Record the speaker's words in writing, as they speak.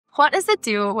What is the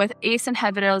deal with ACE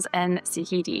inhibitors in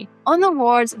CKD? On the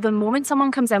wards, the moment someone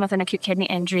comes in with an acute kidney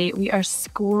injury, we are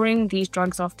scoring these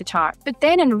drugs off the chart. But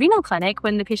then in renal clinic,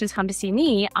 when the patients come to see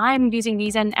me, I'm using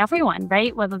these in everyone,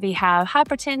 right? Whether they have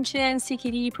hypertension,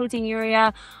 CKD,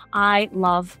 proteinuria, I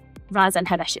love RAS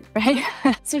inhibition, right?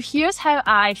 So here's how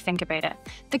I think about it.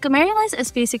 The glomerulus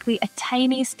is basically a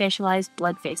tiny specialized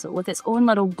blood vessel with its own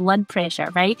little blood pressure,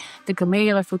 right? The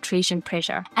glomerular filtration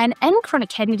pressure. And in chronic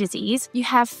kidney disease, you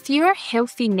have fewer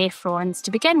healthy nephrons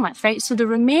to begin with, right? So the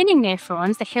remaining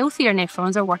nephrons, the healthier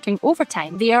nephrons, are working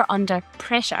overtime. They are under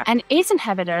pressure. And ACE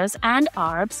inhibitors and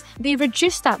ARBs, they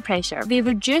reduce that pressure. They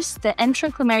reduce the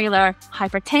intraglomerular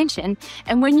hypertension.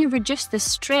 And when you reduce the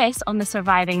stress on the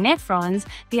surviving nephrons,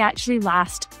 they actually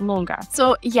last longer.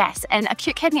 So yes, in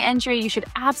acute kidney injury, you should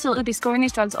absolutely be scoring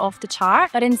these drugs off the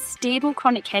chart, but in stable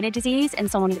chronic kidney disease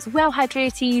and someone who's well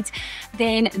hydrated,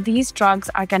 then these drugs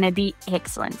are going to be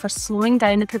excellent for slowing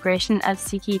down the progression of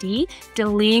CKD,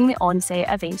 delaying the onset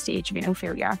of end-stage renal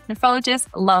failure. Nephrologists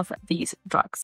love these drugs.